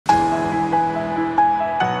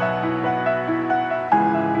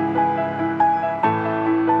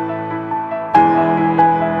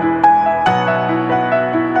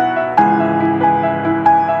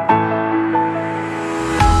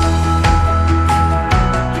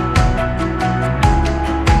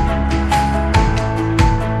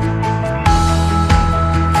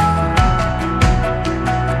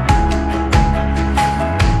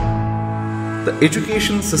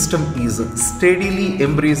education system is steadily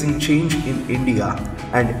embracing change in India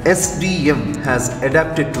and SDM has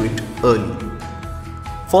adapted to it early.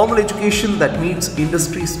 Formal education that meets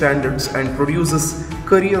industry standards and produces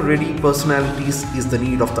career-ready personalities is the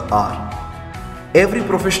need of the hour. Every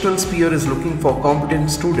professional sphere is looking for competent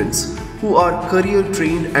students who are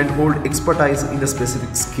career-trained and hold expertise in a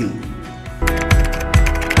specific skill.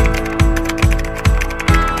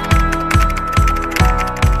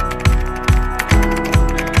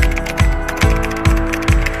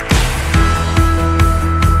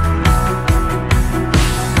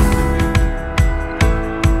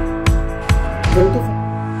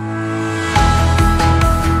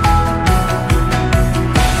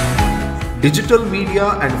 Digital media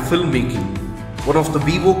and filmmaking, one of the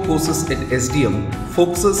BVOC courses at SDM,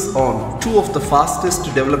 focuses on two of the fastest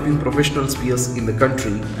developing professional spheres in the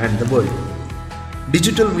country and the world.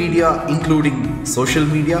 Digital media including social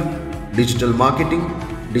media, digital marketing,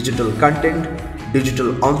 digital content,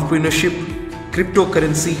 digital entrepreneurship,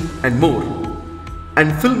 cryptocurrency and more.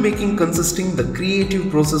 And filmmaking consisting the creative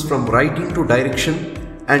process from writing to direction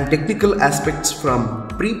and technical aspects from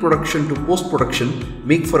pre-production to post-production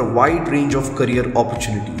make for a wide range of career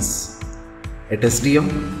opportunities. At SDM,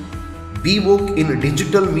 BVOC in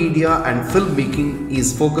digital media and filmmaking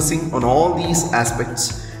is focusing on all these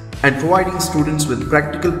aspects and providing students with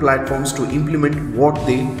practical platforms to implement what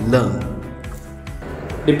they learn.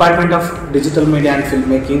 Department of Digital Media and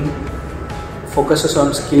Filmmaking focuses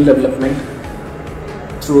on skill development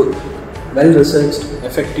through well-researched,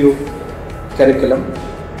 effective curriculum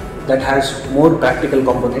that has more practical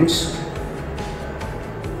components.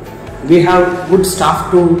 We have good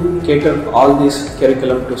staff to cater all these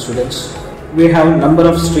curriculum to students. We have number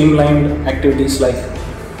of streamlined activities like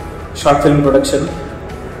short film production,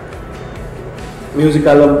 music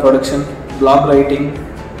album production, blog writing,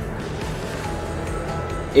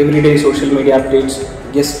 everyday social media updates,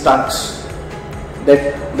 guest talks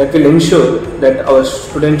that will ensure that our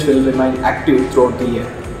students will remain active throughout the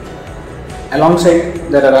year.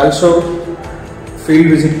 Alongside, there are also field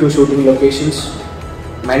visit to shooting locations,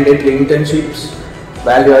 mandatory internships,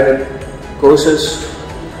 value-added courses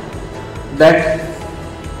that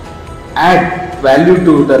add value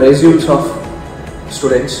to the resumes of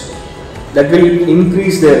students that will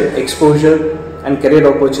increase their exposure and career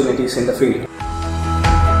opportunities in the field.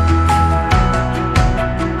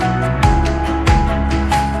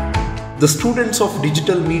 The students of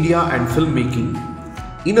digital media and filmmaking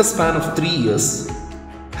in a span of 3 years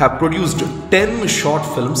have produced 10 short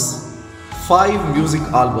films, 5 music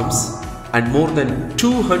albums and more than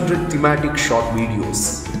 200 thematic short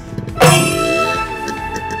videos.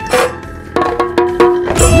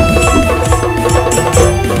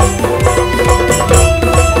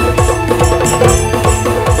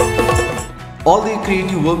 All their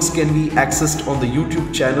creative works can be accessed on the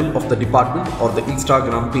YouTube channel of the department or the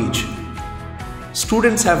Instagram page.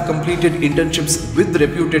 Students have completed internships with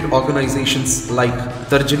reputed organizations like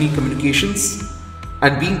Tarjani Communications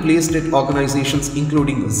and been placed at organizations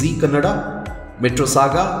including Zee Kannada, Metro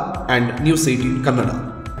Saga and News 18 Kannada.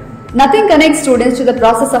 Nothing connects students to the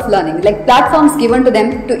process of learning like platforms given to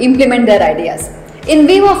them to implement their ideas. In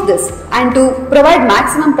view of this and to provide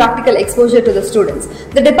maximum practical exposure to the students,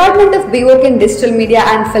 the Department of BVOC in Digital Media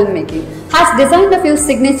and Filmmaking has designed a few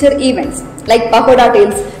signature events like Pagoda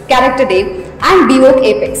Tales, Character Day and BVOC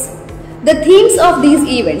Apex. The themes of these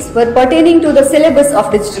events were pertaining to the syllabus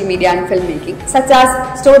of digital media and filmmaking such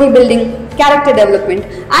as story building, character development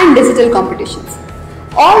and digital competitions.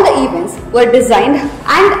 All the events were designed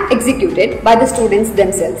and executed by the students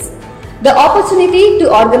themselves. The opportunity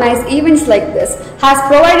to organize events like this has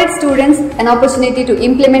provided students an opportunity to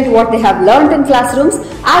implement what they have learned in classrooms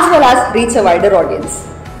as well as reach a wider audience.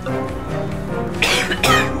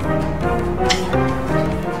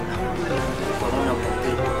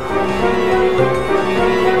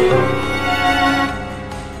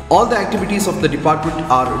 All the activities of the department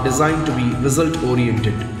are designed to be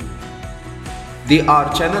result-oriented. They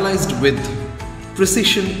are channelized with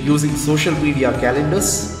precision using social media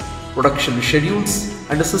calendars, production schedules,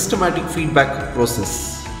 and a systematic feedback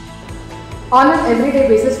process. On an everyday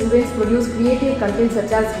basis, students produce creative content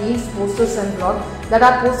such as reels, posters and blogs that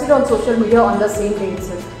are posted on social media on the same day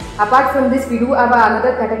itself. Apart from this, we do have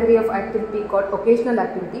another category of activity called occasional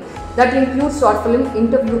activity that includes short film,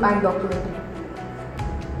 interview and documentary.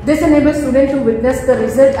 This enables students to witness the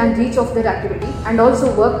result and reach of their activity and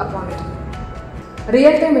also work upon it.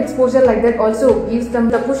 Real-time exposure like that also gives them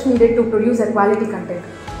the push needed to produce a quality content.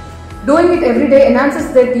 Doing it every day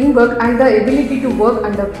enhances their teamwork and the ability to work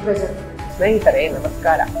under pressure. ಸ್ನೇಹಿತರೆ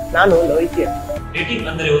ನಮಸ್ಕಾರ, ನಾನು Lohith. Dating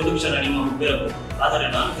ಅಂದರೆ ಒಂದು ಕ್ಷಣ ನಿಮ್ಮ ಹುಬ್ಬಿರಬಹುದು, ಆದರೆ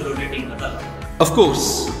ನಾನು ಕೆಲವು dating ಅದಲ್ಲ. Of course,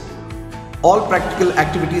 all practical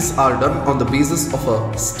activities are done on the basis of a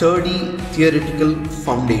sturdy theoretical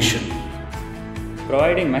foundation.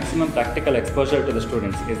 Providing maximum practical exposure to the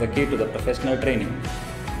students is the key to the professional training.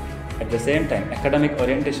 At the same time, academic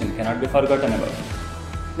orientation cannot be forgotten about.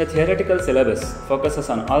 The theoretical syllabus focuses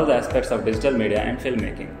on all the aspects of digital media and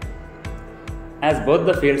filmmaking. As both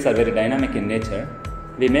the fields are very dynamic in nature,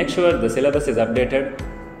 we make sure the syllabus is updated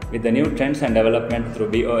with the new trends and development through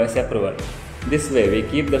BVOC approval. This way, we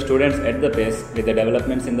keep the students at the pace with the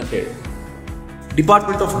developments in the field.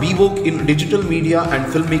 Department of BVOC in Digital Media and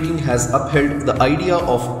Filmmaking has upheld the idea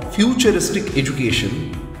of futuristic education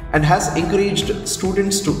and has encouraged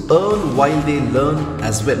students to earn while they learn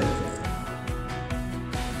as well.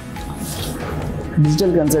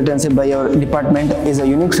 Digital consultancy by our department is a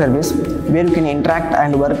unique service where you can interact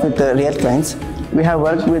and work with real clients. We have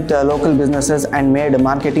worked with local businesses and made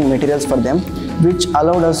marketing materials for them, which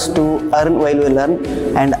allowed us to earn while we learn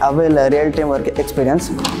and avail a real-time work experience.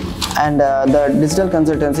 And the digital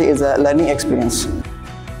consultancy is a learning experience.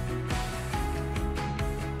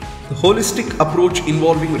 The holistic approach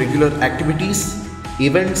involving regular activities,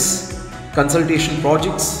 events, consultation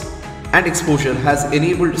projects, and exposure has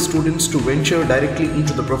enabled students to venture directly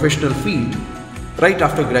into the professional field right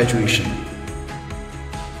after graduation.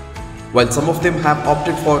 While some of them have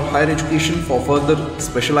opted for higher education for further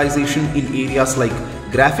specialization in areas like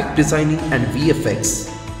graphic designing and VFX,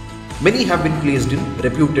 many have been placed in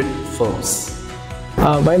reputed firms.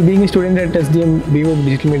 While being a student at SDM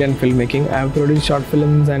Digital Media and Filmmaking, I have produced short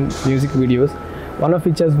films and music videos, one of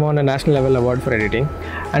which has won a national level award for editing.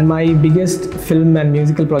 And my biggest film and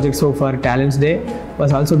musical project so far, Talents Day,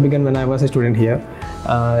 was also begun when I was a student here.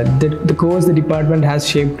 The course, the department has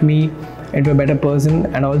shaped me into a better person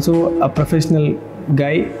and also a professional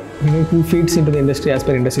guy who fits into the industry as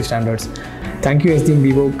per industry standards. Thank you SDM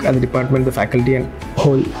BVOC and the department, the faculty and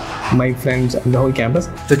whole my friends and the whole campus.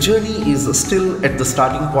 The journey is still at the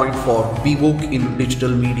starting point for BVOC in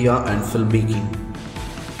Digital Media and Filmmaking.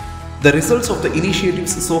 The results of the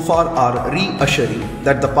initiatives so far are reassuring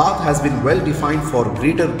that the path has been well defined for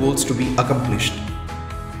greater goals to be accomplished.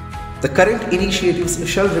 The current initiatives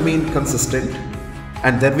shall remain consistent,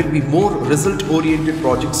 and there will be more result-oriented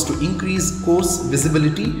projects to increase course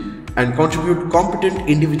visibility and contribute competent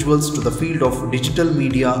individuals to the field of digital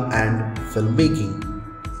media and filmmaking.